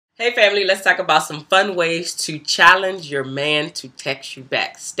Hey family, let's talk about some fun ways to challenge your man to text you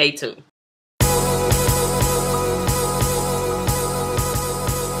back. Stay tuned.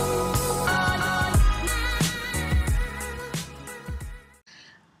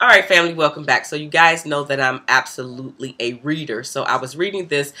 All right, family, welcome back. So you guys know that I'm absolutely a reader. So I was reading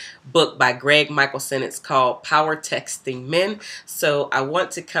this book by Greg Michelson. It's called Power Texting Men. So I want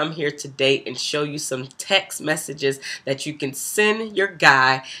to come here today and show you some text messages that you can send your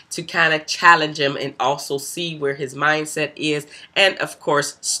guy to kind of challenge him and also see where his mindset is and, of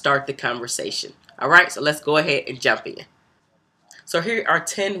course, start the conversation. All right, so let's go ahead and jump in. So here are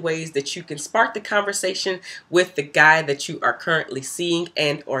 10 ways that you can spark the conversation with the guy that you are currently seeing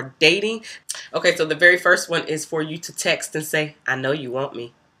and or dating. Okay, so the very first one is for you to text and say, I know you want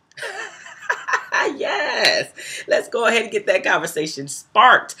me. Yes, let's go ahead and get that conversation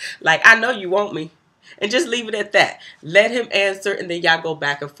sparked. Like, I know you want me. And just leave it at that. Let him answer and then y'all go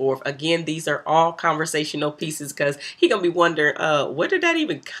back and forth. Again, these are all conversational pieces because he gonna be wondering, where did that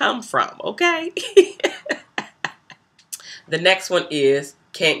even come from? Okay. The next one is,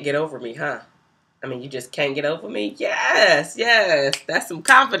 can't get over me, huh? I mean, you just can't get over me? Yes, yes. That's some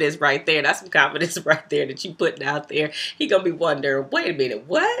confidence right there. That's some confidence right there that you putting out there. He going to be wondering, wait a minute,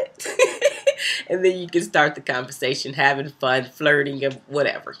 what? And then you can start the conversation, having fun, flirting, and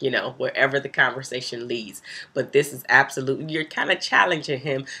whatever, wherever the conversation leads. But this is absolutely, you're kind of challenging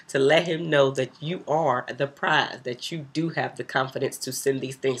him to let him know that you are the prize, that you do have the confidence to send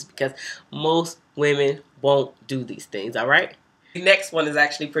these things because most women won't do these things, all right? The next one is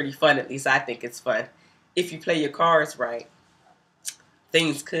actually pretty fun, at least I think it's fun. If you play your cards right,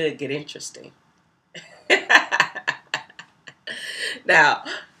 things could get interesting. Now,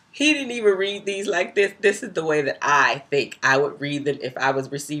 he didn't even read these like this. This is the way that I think I would read them if I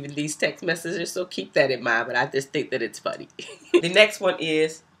was receiving these text messages, so keep that in mind, but I just think that it's funny. The next one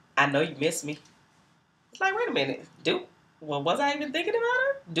is, I know you miss me. It's like, wait a minute, was I even thinking about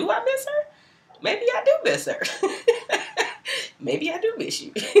her? Do I miss her? Maybe I do miss her. Maybe I do miss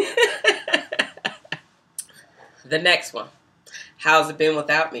you. The next one. How's it been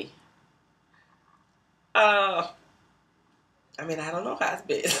without me? I mean, I don't know how it's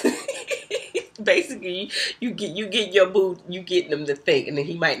been. Basically, you get your boo, you getting him to think, and then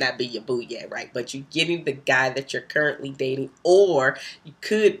he might not be your boo yet, right? But you getting the guy that you're currently dating, or you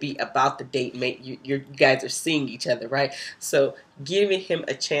could be about to date mate. You guys are seeing each other, right? So giving him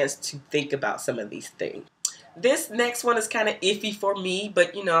a chance to think about some of these things. This next one is kind of iffy for me,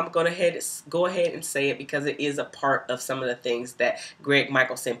 but I'm going to go ahead and say it because it is a part of some of the things that Greg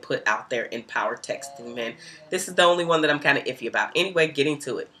Michelson put out there in Power Texting Men. This is the only one that I'm kind of iffy about. Anyway, getting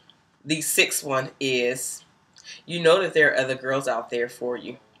to it. The sixth one is, you know that there are other girls out there for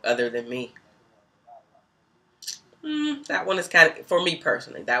you other than me. That one is kind of, for me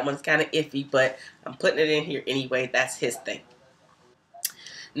personally, that one's kind of iffy, but I'm putting it in here anyway. That's his thing.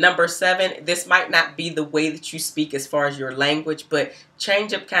 Number 7, this might not be the way that you speak as far as your language, but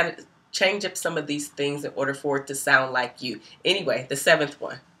change up some of these things in order for it to sound like you. Anyway, the 7th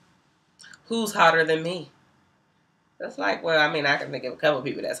one. Who's hotter than me? That's like, well, I mean, I can think of a couple of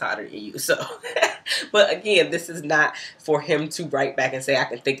people that's hotter than you. So, but again, this is not for him to write back and say, I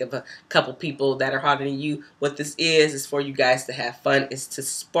can think of a couple people that are hotter than you. What this is for you guys to have fun, is to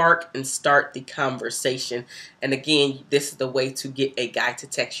spark and start the conversation. And again, this is the way to get a guy to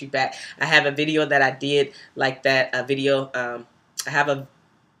text you back. I have a video that I did like that.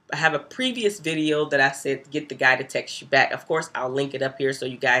 I have a previous video that I said get the guy to text you back. Of course, I'll link it up here so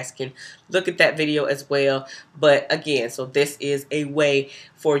you guys can look at that video as well. But again, so this is a way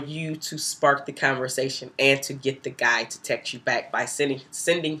for you to spark the conversation and to get the guy to text you back by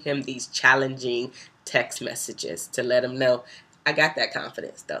sending him these challenging text messages to let him know, I got that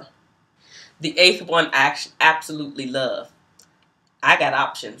confidence though. The 8th one I absolutely love. I got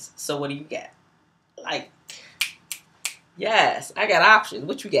options. So what do you got? Like, yes, I got options.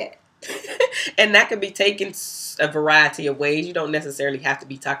 What you got? And that can be taken a variety of ways. You don't necessarily have to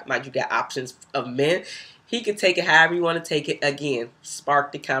be talking about you got options of men. He can take it however you want to take it. Again,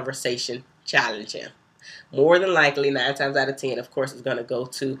 spark the conversation, challenge him. More than likely, 9 times out of 10, of course, it's going to go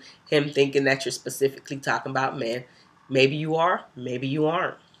to him thinking that you're specifically talking about men. Maybe you are, maybe you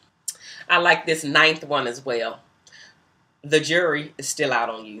aren't. I like this 9th one as well. The jury is still out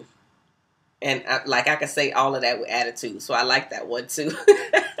on you. And I can say all of that with attitude. So I like that one too.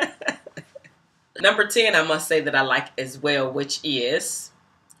 Number 10, I must say that I like as well, which is,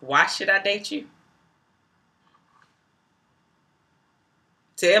 why should I date you?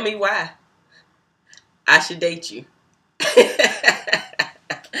 Tell me why I should date you.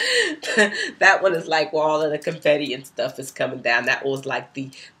 That one is like where all of the confetti and stuff is coming down. That was like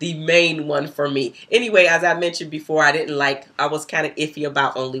the main one for me. Anyway, as I mentioned before, I was kind of iffy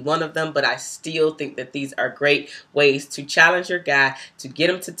about only one of them, but I still think that these are great ways to challenge your guy, to get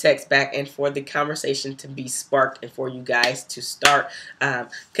him to text back, and for the conversation to be sparked, and for you guys to start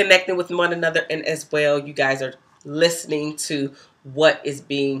connecting with one another, and as well, you guys are listening to what is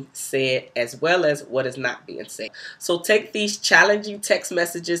being said as well as what is not being said. So take these challenging text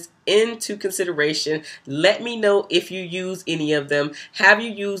messages into consideration. Let me know if you use any of them. Have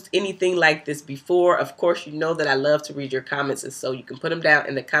you used anything like this before? Of course, you know that I love to read your comments, and so you can put them down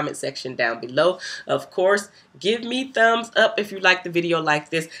in the comment section down below. Of course, give me thumbs up if you like the video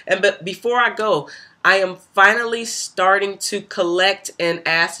like this. But before I go, I am finally starting to collect and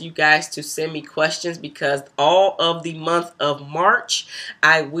ask you guys to send me questions, because all of the month of March,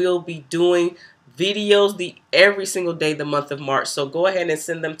 I will be doing videos every single day the month of March. So go ahead and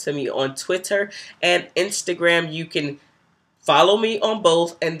send them to me on Twitter and Instagram. You can follow me on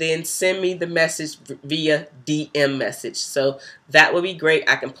both and then send me the message via DM message. So that would be great.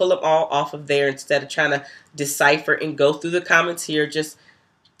 I can pull them all off of there instead of trying to decipher and go through the comments here. Just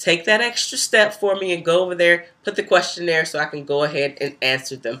take that extra step for me and go over there, put the question there so I can go ahead and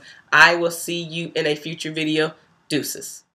answer them. I will see you in a future video. Deuces.